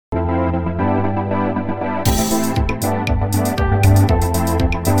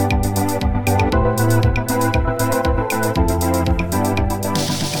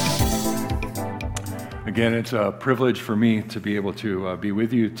Again, it's a privilege for me to be able to be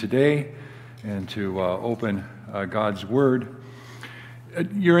with you today and to open God's Word.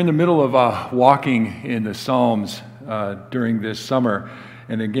 You're in the middle of walking in the Psalms during this summer.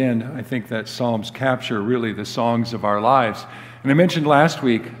 And again, I think that Psalms capture really the songs of our lives. And I mentioned last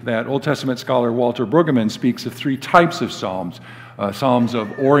week that Old Testament scholar Walter Brueggemann speaks of three types of Psalms. Psalms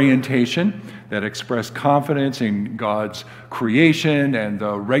of orientation that express confidence in God's creation and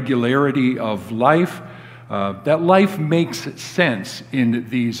the regularity of life. That life makes sense in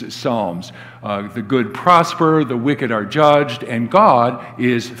these Psalms. The good prosper, the wicked are judged, and God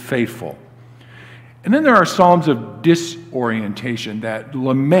is faithful. And then there are Psalms of disorientation that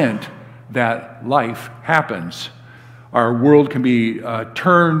lament that life happens. Our world can be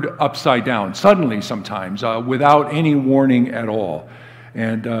turned upside down, suddenly sometimes, without any warning at all.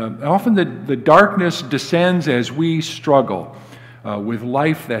 And often the darkness descends as we struggle with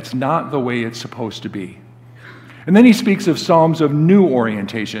life that's not the way it's supposed to be. And then he speaks of Psalms of new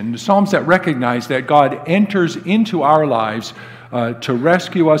orientation, Psalms that recognize that God enters into our lives to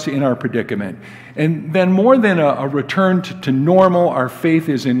rescue us in our predicament. And then more than a return to normal, our faith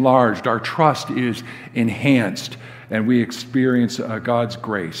is enlarged, our trust is enhanced, and we experience God's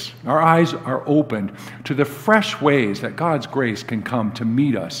grace. Our eyes are opened to the fresh ways that God's grace can come to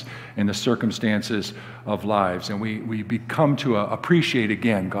meet us in the circumstances of lives. And we become to appreciate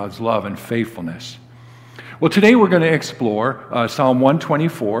again God's love and faithfulness. Well, today we're going to explore Psalm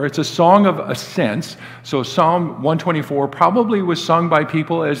 124. It's a song of ascents. So Psalm 124 probably was sung by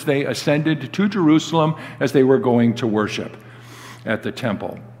people as they ascended to Jerusalem as they were going to worship at the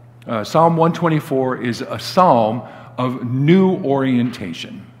temple. Psalm 124 is a psalm of new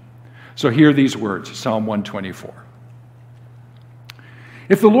orientation. So hear these words, Psalm 124.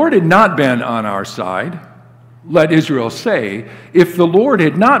 If the Lord had not been on our side, let Israel say, if the Lord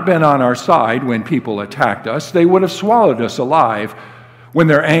had not been on our side when people attacked us, they would have swallowed us alive when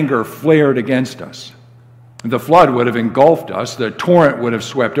their anger flared against us. The flood would have engulfed us, the torrent would have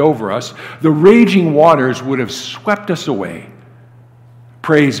swept over us, the raging waters would have swept us away.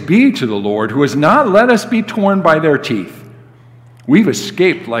 Praise be to the Lord, who has not let us be torn by their teeth. We've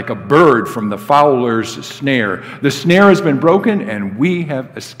escaped like a bird from the fowler's snare. The snare has been broken, and we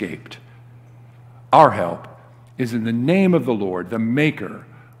have escaped. Our help is in the name of the Lord, the maker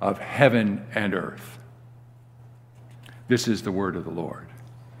of heaven and earth. This is the word of the Lord.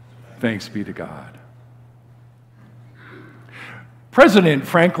 Thanks be to God. President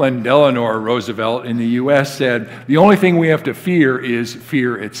Franklin Delano Roosevelt in the U.S. said, the only thing we have to fear is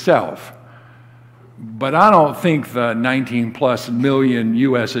fear itself. But I don't think the 19-plus million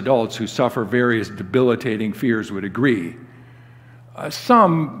U.S. adults who suffer various debilitating fears would agree.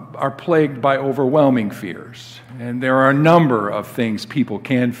 Some are plagued by overwhelming fears, and there are a number of things people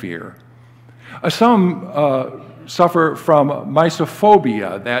can fear. Some suffer from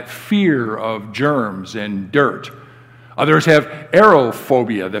mysophobia, that fear of germs and dirt. Others have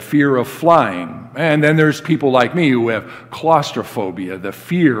aerophobia, the fear of flying. And then there's people like me who have claustrophobia, the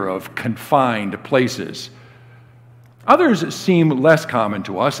fear of confined places. Others seem less common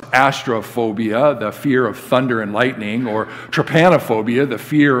to us, astrophobia, the fear of thunder and lightning, or trypanophobia, the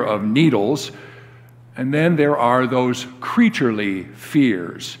fear of needles. And then there are those creaturely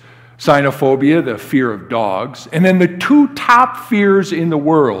fears, cynophobia, the fear of dogs, and then the two top fears in the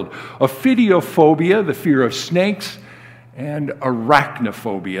world, ophidiophobia, the fear of snakes, and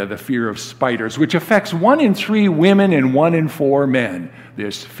arachnophobia, the fear of spiders, which affects 1 in 3 women and 1 in 4 men,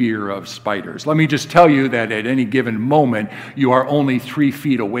 this fear of spiders. Let me just tell you that at any given moment, you are only 3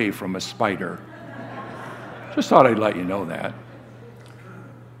 feet away from a spider. Just thought I'd let you know that.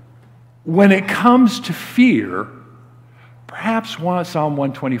 When it comes to fear, perhaps Psalm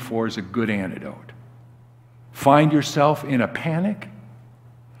 124 is a good antidote. Find yourself in a panic?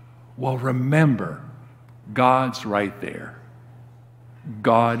 Well, remember, God's right there.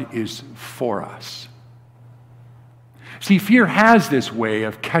 God is for us. See, fear has this way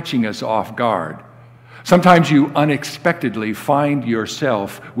of catching us off guard. Sometimes you unexpectedly find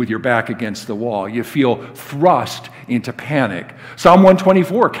yourself with your back against the wall. You feel thrust into panic. Psalm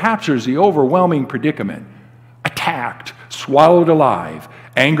 124 captures the overwhelming predicament. Attacked, swallowed alive,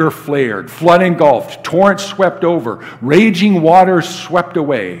 anger flared, flood engulfed, torrent swept over, raging waters swept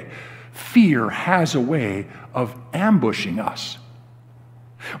away. Fear has a way of ambushing us.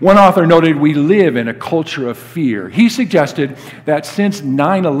 One author noted we live in a culture of fear. He suggested that since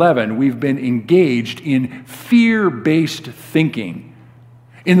 9/11, we've been engaged in fear-based thinking.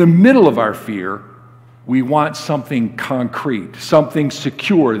 In the middle of our fear, we want something concrete, something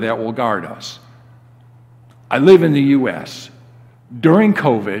secure that will guard us. I live in the U.S. During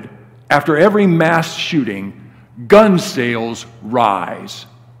COVID, After every mass shooting, gun sales rise.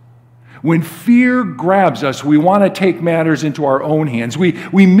 When fear grabs us, we want to take matters into our own hands.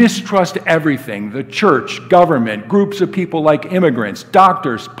 We mistrust everything: the church, government, groups of people like immigrants,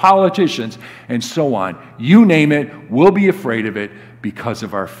 doctors, politicians, and so on. You name it, we'll be afraid of it because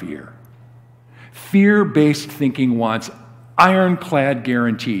of our fear. Fear-based thinking wants ironclad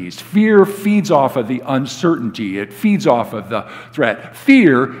guarantees. Fear feeds off of the uncertainty. It feeds off of the threat.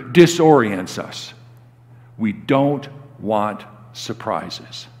 Fear disorients us. We don't want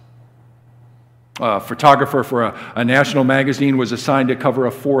surprises. A photographer for a national magazine was assigned to cover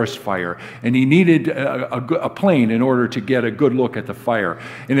a forest fire, and he needed a plane in order to get a good look at the fire.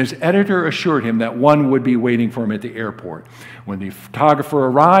 And his editor assured him that one would be waiting for him at the airport. When the photographer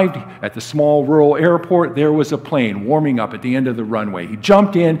arrived at the small rural airport, there was a plane warming up at the end of the runway. He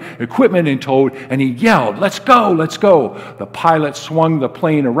jumped in, equipment in tow, and he yelled, "Let's go, let's go." The pilot swung the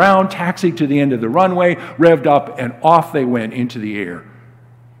plane around, taxied to the end of the runway, revved up, and off they went into the air.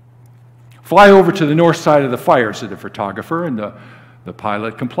 "Fly over to the north side of the fire," said the photographer, and the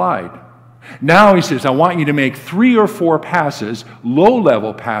pilot complied. "Now," he says, "I want you to make 3 or 4 passes,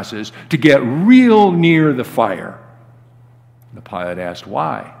 low-level passes, to get real near the fire." The pilot asked,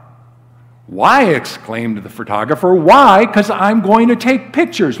 "Why?" "Why?" exclaimed the photographer. "Why? Because I'm going to take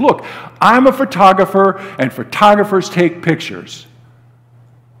pictures. Look, I'm a photographer, and photographers take pictures."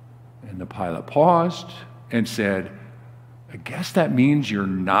 And the pilot paused and said, "I guess that means you're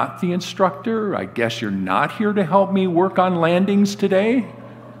not the instructor. I guess you're not here to help me work on landings today."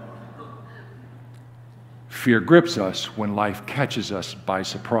 Fear grips us when life catches us by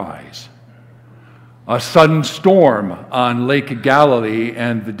surprise. A sudden storm on Lake Galilee,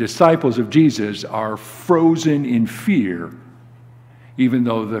 and the disciples of Jesus are frozen in fear, even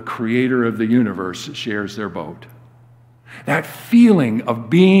though the creator of the universe shares their boat. That feeling of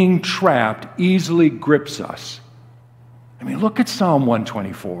being trapped easily grips us. I mean, look at Psalm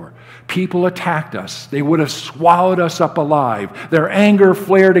 124. People attacked us. They would have swallowed us up alive. Their anger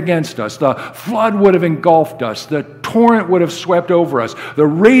flared against us. The flood would have engulfed us. The torrent would have swept over us. The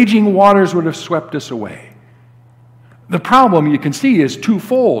raging waters would have swept us away. The problem, you can see, is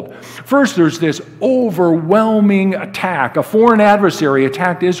twofold. First, there's this overwhelming attack. A foreign adversary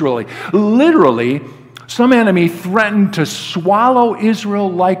attacked Israel. Literally, some enemy threatened to swallow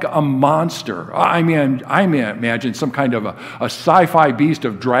Israel like a monster. I imagine some kind of a sci-fi beast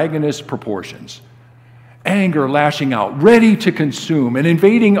of dragonous proportions. Anger lashing out, ready to consume, an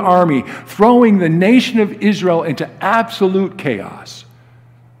invading army, throwing the nation of Israel into absolute chaos.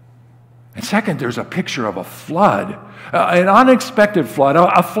 And second, there's a picture of a flood, an unexpected flood,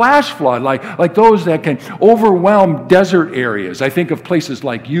 a flash flood like those that can overwhelm desert areas. I think of places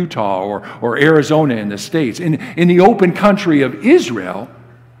like Utah or Arizona in the States. In the open country of Israel,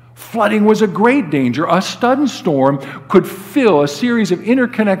 flooding was a great danger. A sudden storm could fill a series of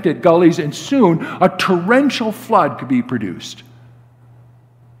interconnected gullies, and soon a torrential flood could be produced.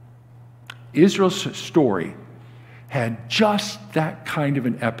 Israel's story had just that kind of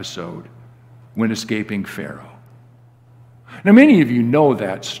an episode when escaping Pharaoh. Now, many of you know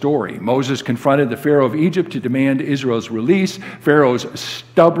that story. Moses confronted the Pharaoh of Egypt to demand Israel's release. Pharaoh's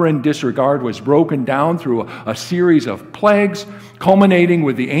stubborn disregard was broken down through a series of plagues, culminating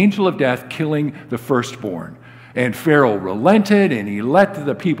with the angel of death killing the firstborn. And Pharaoh relented, and he let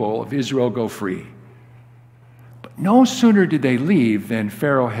the people of Israel go free. But no sooner did they leave than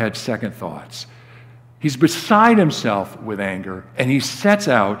Pharaoh had second thoughts. He's beside himself with anger, and he sets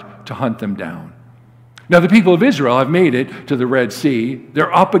out to hunt them down. Now, the people of Israel have made it to the Red Sea.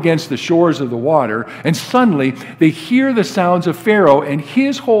 They're up against the shores of the water, and suddenly they hear the sounds of Pharaoh and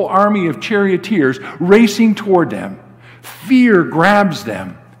his whole army of charioteers racing toward them. Fear grabs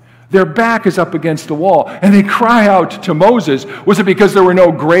them. Their back is up against the wall, and they cry out to Moses, "Was it because there were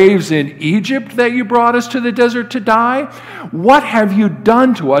no graves in Egypt that you brought us to the desert to die? What have you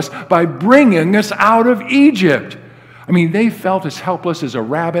done to us by bringing us out of Egypt?" I mean, they felt as helpless as a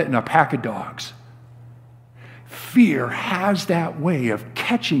rabbit in a pack of dogs. Fear has that way of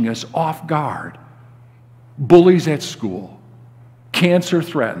catching us off guard. Bullies at school, cancer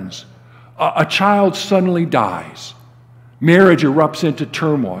threatens, a child suddenly dies, marriage erupts into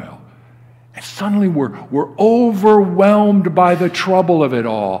turmoil, and suddenly we're overwhelmed by the trouble of it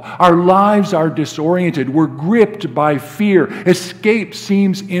all. Our lives are disoriented. We're gripped by fear. Escape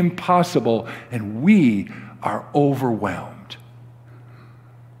seems impossible, and we are overwhelmed.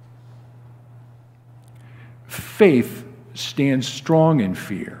 Faith stands strong in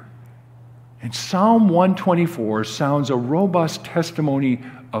fear. And Psalm 124 sounds a robust testimony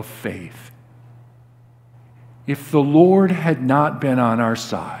of faith. If the Lord had not been on our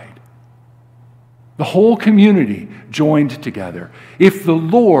side, The whole community joined together. If the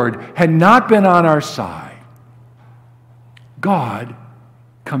Lord had not been on our side, God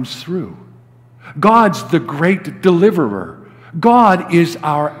comes through. God's the great deliverer. God is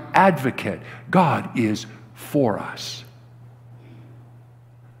our advocate. God is for us.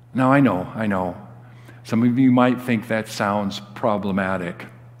 Now, I know. Some of you might think that sounds problematic,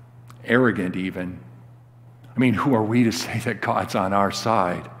 arrogant even. I mean, who are we to say that God's on our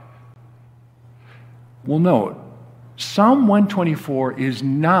side? Well, note, Psalm 124 is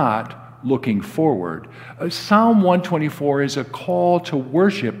not looking forward. Psalm 124 is a call to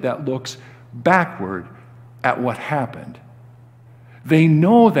worship that looks backward at what happened. They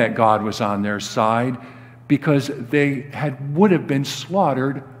know that God was on their side because they would have been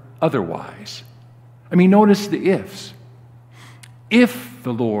slaughtered otherwise. I mean, notice the ifs. If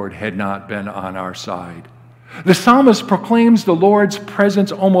the Lord had not been on our side. The psalmist proclaims the Lord's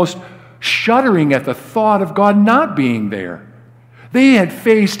presence, almost shuddering at the thought of God not being there. They had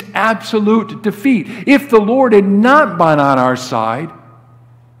faced absolute defeat. If the Lord had not been on our side,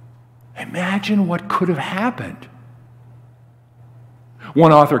 imagine what could have happened.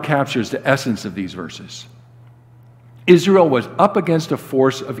 One author captures the essence of these verses. Israel was up against a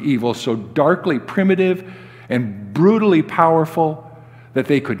force of evil so darkly primitive and brutally powerful that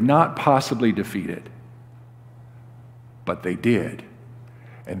they could not possibly defeat it. But they did.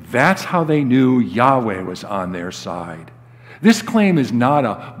 And that's how they knew Yahweh was on their side. This claim is not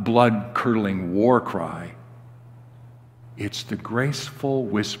a blood-curdling war cry. It's the graceful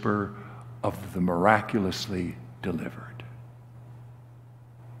whisper of the miraculously delivered.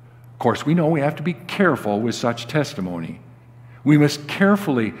 Of course, we know we have to be careful with such testimony. We must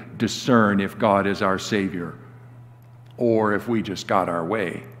carefully discern if God is our Savior or if we just got our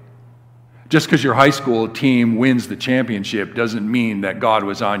way. Just because your high school team wins the championship doesn't mean that God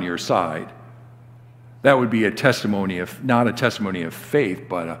was on your side. That would be a testimony of, not a testimony of faith,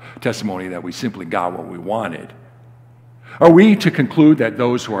 but a testimony that we simply got what we wanted. Are we to conclude that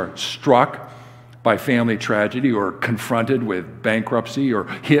those who are struck by family tragedy or confronted with bankruptcy or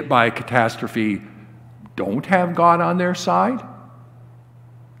hit by a catastrophe don't have God on their side?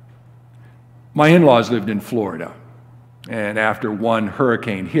 My in-laws lived in Florida. And after one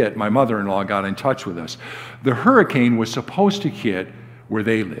hurricane hit, my mother-in-law got in touch with us. The hurricane was supposed to hit where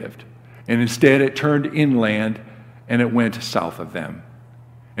they lived, and instead it turned inland and it went south of them.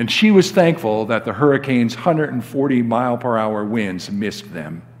 And she was thankful that the hurricane's 140-mile-per-hour winds missed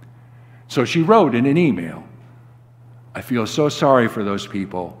them. So she wrote in an email, "I feel so sorry for those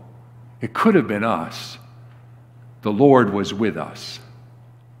people. It could have been us. The Lord was with us."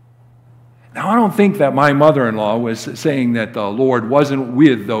 Now, I don't think that my mother-in-law was saying that the Lord wasn't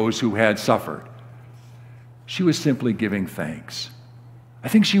with those who had suffered. She was simply giving thanks. I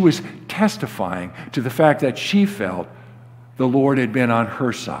think she was testifying to the fact that she felt the Lord had been on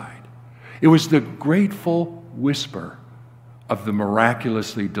her side. It was the grateful whisper of the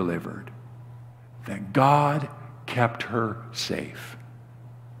miraculously delivered, that God kept her safe.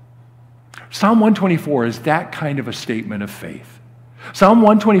 Psalm 124 is that kind of a statement of faith. Psalm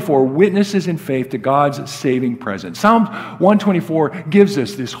 124 witnesses in faith to God's saving presence. Psalm 124 gives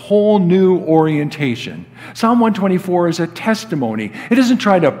us this whole new orientation. Psalm 124 is a testimony. It doesn't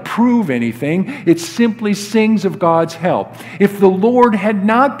try to prove anything. It simply sings of God's help. If the Lord had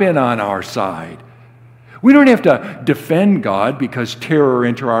not been on our side, we don't have to defend God because terror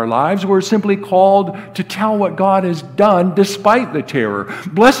entered our lives. We're simply called to tell what God has done despite the terror.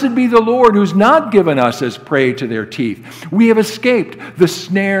 Blessed be the Lord who's not given us as prey to their teeth. We have escaped. The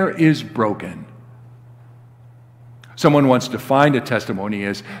snare is broken. Someone once defined a testimony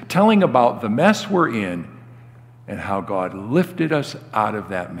as telling about the mess we're in and how God lifted us out of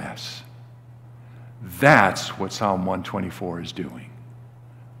that mess. That's what Psalm 124 is doing.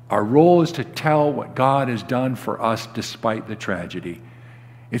 Our role is to tell what God has done for us despite the tragedy.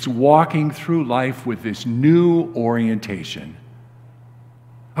 It's walking through life with this new orientation.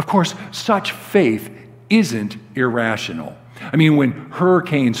 Of course, such faith isn't irrational. I mean, when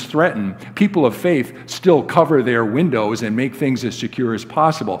hurricanes threaten, people of faith still cover their windows and make things as secure as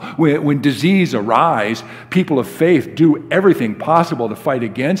possible. When disease arises, people of faith do everything possible to fight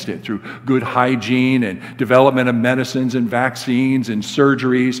against it through good hygiene and development of medicines and vaccines and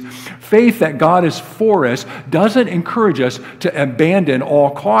surgeries. Faith that God is for us doesn't encourage us to abandon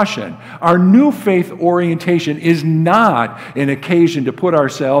all caution. Our new faith orientation is not an occasion to put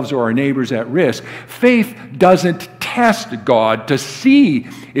ourselves or our neighbors at risk. Faith doesn't test God to see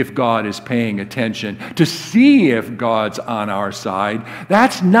if God is paying attention, to see if God's on our side.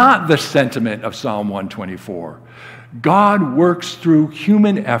 That's not the sentiment of Psalm 124. God works through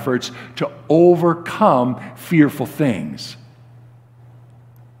human efforts to overcome fearful things.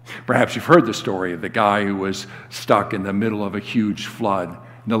 Perhaps you've heard the story of the guy who was stuck in the middle of a huge flood.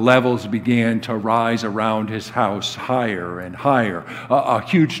 The levels began to rise around his house higher and higher. A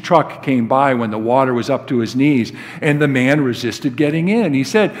huge truck came by when the water was up to his knees, and the man resisted getting in. He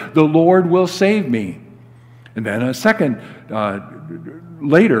said, "The Lord will save me." And then a second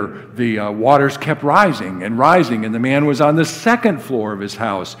later, the waters kept rising and rising, and the man was on the second floor of his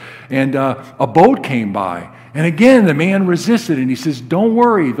house, and a boat came by. And again, the man resisted, and he says, "Don't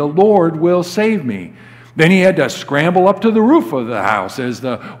worry, the Lord will save me." Then he had to scramble up to the roof of the house as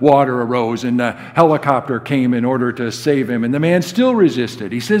the water arose, and the helicopter came in order to save him, and the man still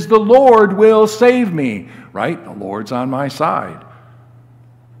resisted. He says, "The Lord will save me," right? The Lord's on my side.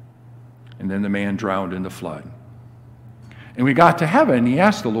 And then the man drowned in the flood. And we got to heaven, he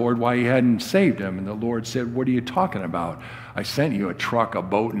asked the Lord why he hadn't saved him, and the Lord said, "What are you talking about? I sent you a truck, a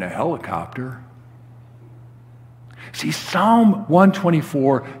boat, and a helicopter." See, Psalm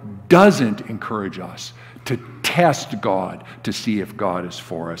 124 doesn't encourage us to test God to see if God is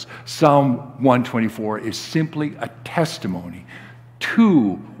for us. Psalm 124 is simply a testimony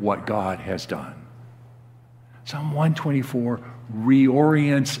to what God has done. Psalm 124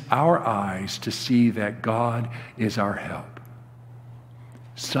 reorients our eyes to see that God is our help.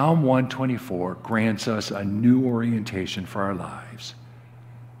 Psalm 124 grants us a new orientation for our lives.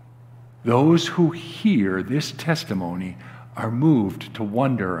 Those who hear this testimony are moved to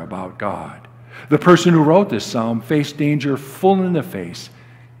wonder about God. The person who wrote this psalm faced danger full in the face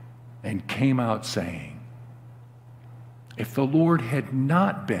and came out saying, "If the Lord had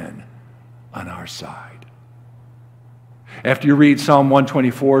not been on our side." After you read Psalm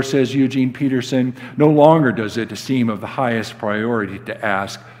 124, says Eugene Peterson, no longer does it seem of the highest priority to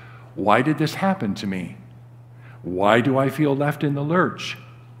ask, why did this happen to me? Why do I feel left in the lurch?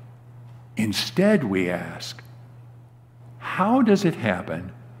 Instead, we ask, how does it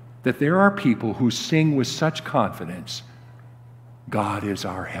happen that there are people who sing with such confidence, "God is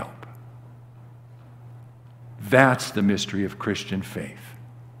our help"? That's the mystery of Christian faith.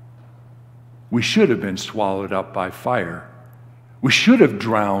 We should have been swallowed up by fire. We should have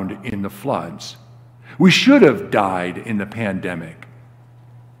drowned in the floods. We should have died in the pandemic.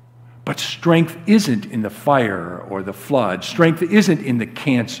 But strength isn't in the fire or the flood. Strength isn't in the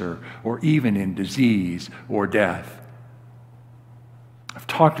cancer or even in disease or death. I've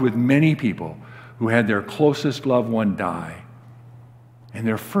talked with many people who had their closest loved one die, and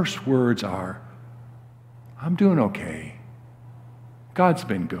their first words are, "I'm doing okay. God's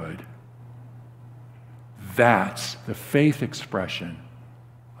been good." That's the faith expression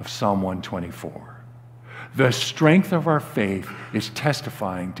of Psalm 124. The strength of our faith is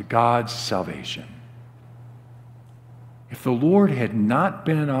testifying to God's salvation. If the Lord had not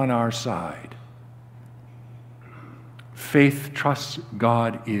been on our side, faith trusts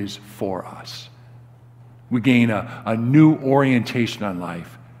God is for us. We gain a new orientation on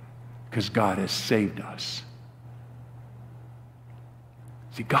life because God has saved us.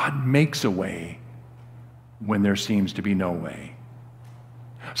 See, God makes a way when there seems to be no way.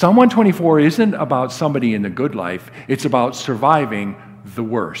 Psalm 124 isn't about somebody in the good life. It's about surviving the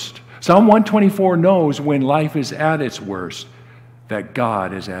worst. Psalm 124 knows when life is at its worst that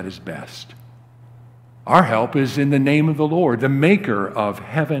God is at his best. Our help is in the name of the Lord, the maker of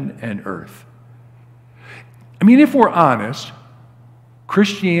heaven and earth. I mean, if we're honest,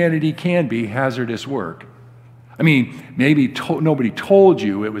 Christianity can be hazardous work. I mean, maybe nobody told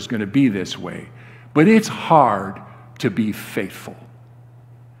you it was going to be this way, but it's hard to be faithful.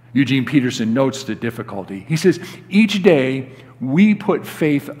 Eugene Peterson notes the difficulty. He says, each day we put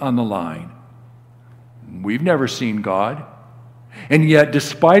faith on the line. We've never seen God. And yet,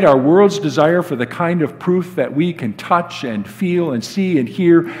 despite our world's desire for the kind of proof that we can touch and feel and see and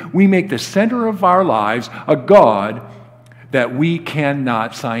hear, we make the center of our lives a God that we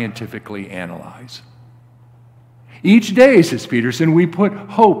cannot scientifically analyze. Each day, says Peterson, we put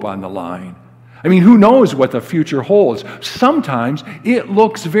hope on the line. I mean, who knows what the future holds? Sometimes it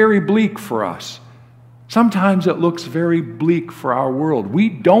looks very bleak for us. Sometimes it looks very bleak for our world. We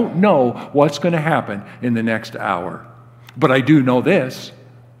don't know what's going to happen in the next hour. But I do know this.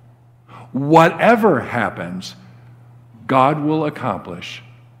 Whatever happens, God will accomplish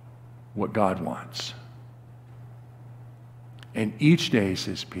what God wants. And each day,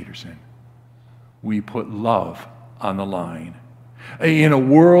 says Peterson, we put love on the line. In a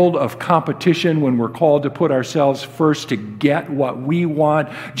world of competition, when we're called to put ourselves first to get what we want,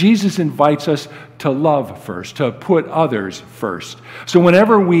 Jesus invites us to love first, to put others first. So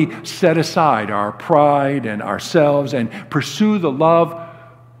whenever we set aside our pride and ourselves and pursue the love,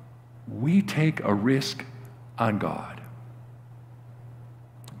 we take a risk on God.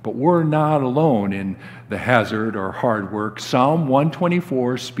 But we're not alone in the hazard or hard work. Psalm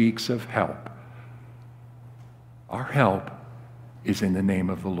 124 speaks of help. Our help is in the name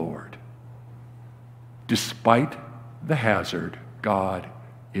of the Lord. Despite the hazard, God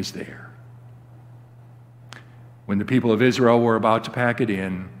is there. When the people of Israel were about to pack it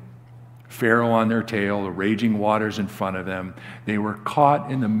in, Pharaoh on their tail, the raging waters in front of them, they were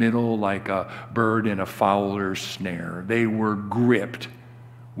caught in the middle like a bird in a fowler's snare. They were gripped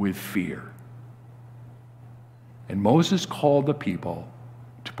with fear. And Moses called the people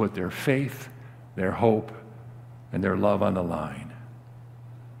to put their faith, their hope, and their love on the line.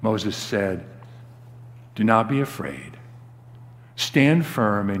 Moses said, "Do not be afraid. Stand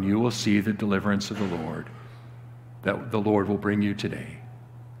firm, and you will see the deliverance of the Lord, that the Lord will bring you today.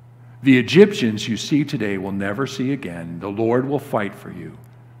 The Egyptians you see today will never see again. The Lord will fight for you.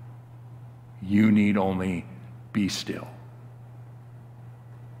 You need only be still."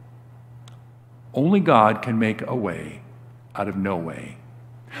 Only God can make a way out of no way.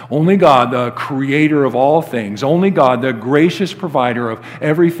 Only God, the creator of all things, only God, the gracious provider of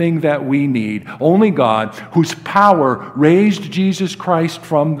everything that we need, only God, whose power raised Jesus Christ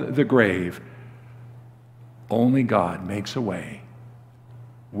from the grave, only God makes a way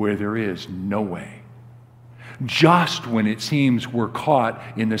where there is no way. Just when it seems we're caught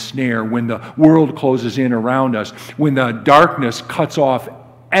in the snare, when the world closes in around us, when the darkness cuts off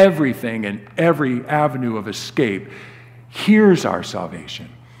everything and every avenue of escape, here's our salvation.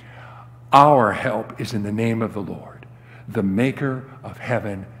 Our help is in the name of the Lord, the maker of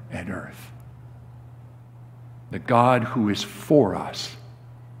heaven and earth. The God who is for us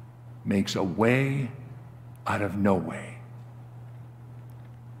makes a way out of no way.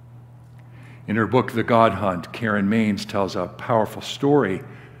 In her book, The God Hunt, Karen Maines tells a powerful story.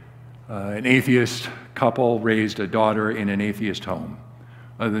 An atheist couple raised a daughter in an atheist home.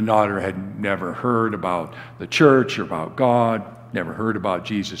 The daughter had never heard about the church or about God, never heard about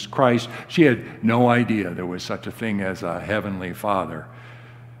Jesus Christ. She had no idea there was such a thing as a heavenly Father.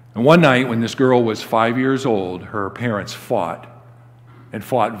 And one night when this girl was 5 years old, her parents fought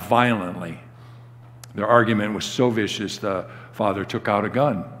violently. Their argument was so vicious, the father took out a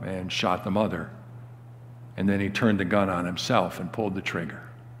gun and shot the mother. And then he turned the gun on himself and pulled the trigger.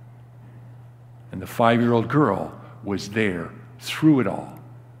 And the 5-year-old girl was there through it all.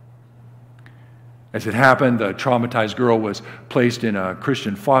 As it happened, the traumatized girl was placed in a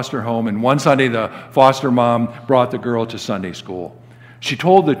Christian foster home, and one Sunday the foster mom brought the girl to Sunday school. She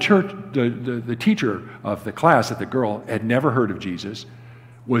told the teacher of the class that the girl had never heard of Jesus,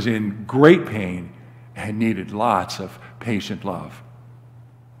 was in great pain, and needed lots of patient love.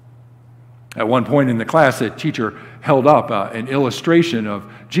 At one point in the class, the teacher held up an illustration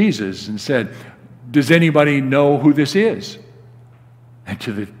of Jesus and said, "Does anybody know who this is?" And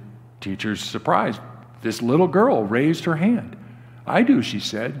to the teacher's surprise, this little girl raised her hand. "I do," she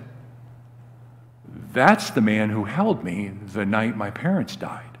said. "That's the man who held me the night my parents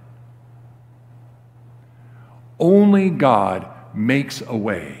died." Only God makes a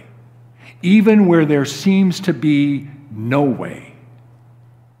way, even where there seems to be no way.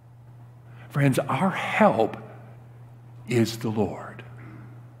 Friends, our help is the Lord.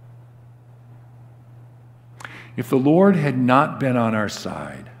 If the Lord had not been on our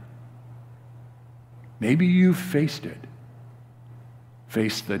side, maybe you've faced it.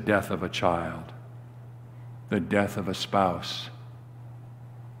 Faced the death of a child, the death of a spouse,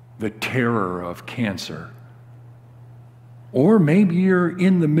 the terror of cancer. Or maybe you're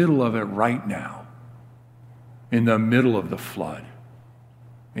in the middle of it right now, in the middle of the flood,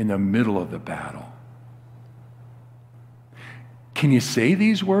 in the middle of the battle. Can you say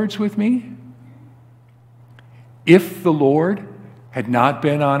these words with me? If the Lord had not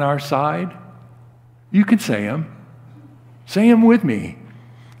been on our side, you can say them. Say them with me.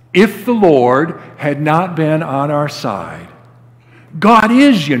 If the Lord had not been on our side, God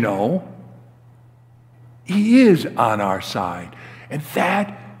is, you know. He is on our side. And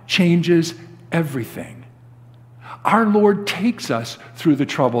that changes everything. Our Lord takes us through the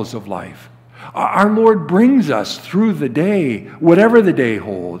troubles of life. Our Lord brings us through the day, whatever the day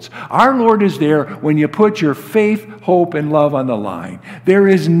holds. Our Lord is there when you put your faith, hope, and love on the line. There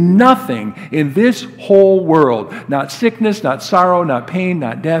is nothing in this whole world, not sickness, not sorrow, not pain,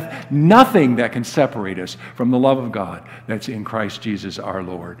 not death, nothing that can separate us from the love of God that's in Christ Jesus our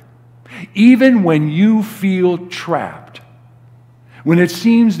Lord. Even when you feel trapped, when it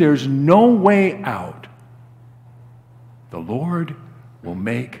seems there's no way out, the Lord will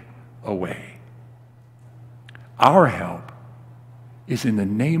make a way. Our help is in the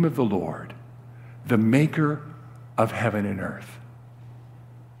name of the Lord, the maker of heaven and earth.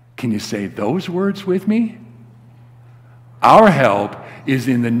 Can you say those words with me? Our help is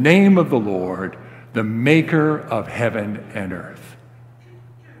in the name of the Lord, the maker of heaven and earth.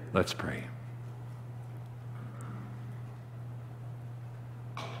 Let's pray.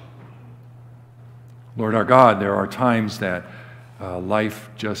 Lord our God, there are times that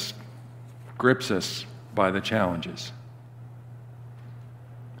life just grips us by the challenges.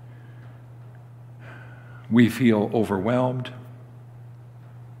 We feel overwhelmed.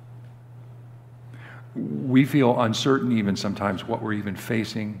 We feel uncertain even sometimes what we're even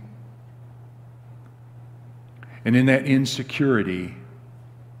facing. And in that insecurity,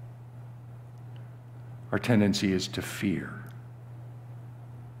 our tendency is to fear.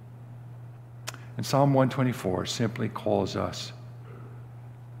 And Psalm 124 simply calls us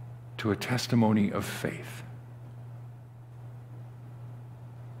to a testimony of faith.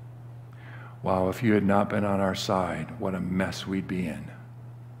 Wow, if you had not been on our side, what a mess we'd be in.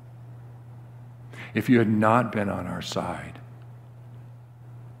 If you had not been on our side,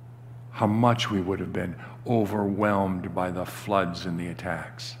 how much we would have been overwhelmed by the floods and the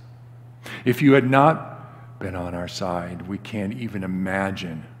attacks. If you had not been on our side, we can't even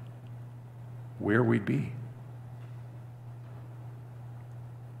imagine where we'd be.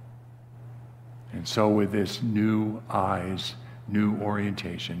 And so with this new eyes, new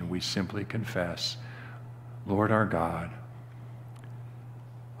orientation, we simply confess, Lord our God,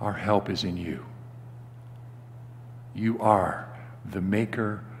 our help is in you. You are the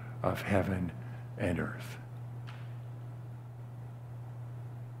maker of heaven and earth.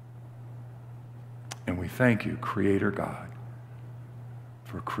 And we thank you, Creator God,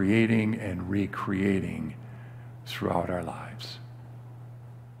 for creating and recreating throughout our lives.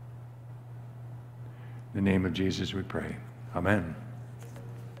 In the name of Jesus we pray. Amen.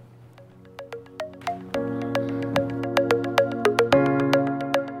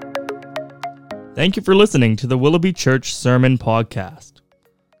 Thank you for listening to the Willoughby Church Sermon Podcast.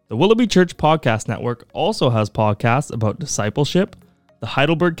 The Willoughby Church Podcast Network also has podcasts about discipleship, the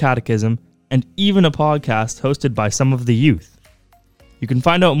Heidelberg Catechism, and even a podcast hosted by some of the youth. You can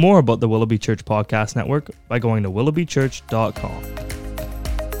find out more about the Willoughby Church Podcast Network by going to willoughbychurch.com.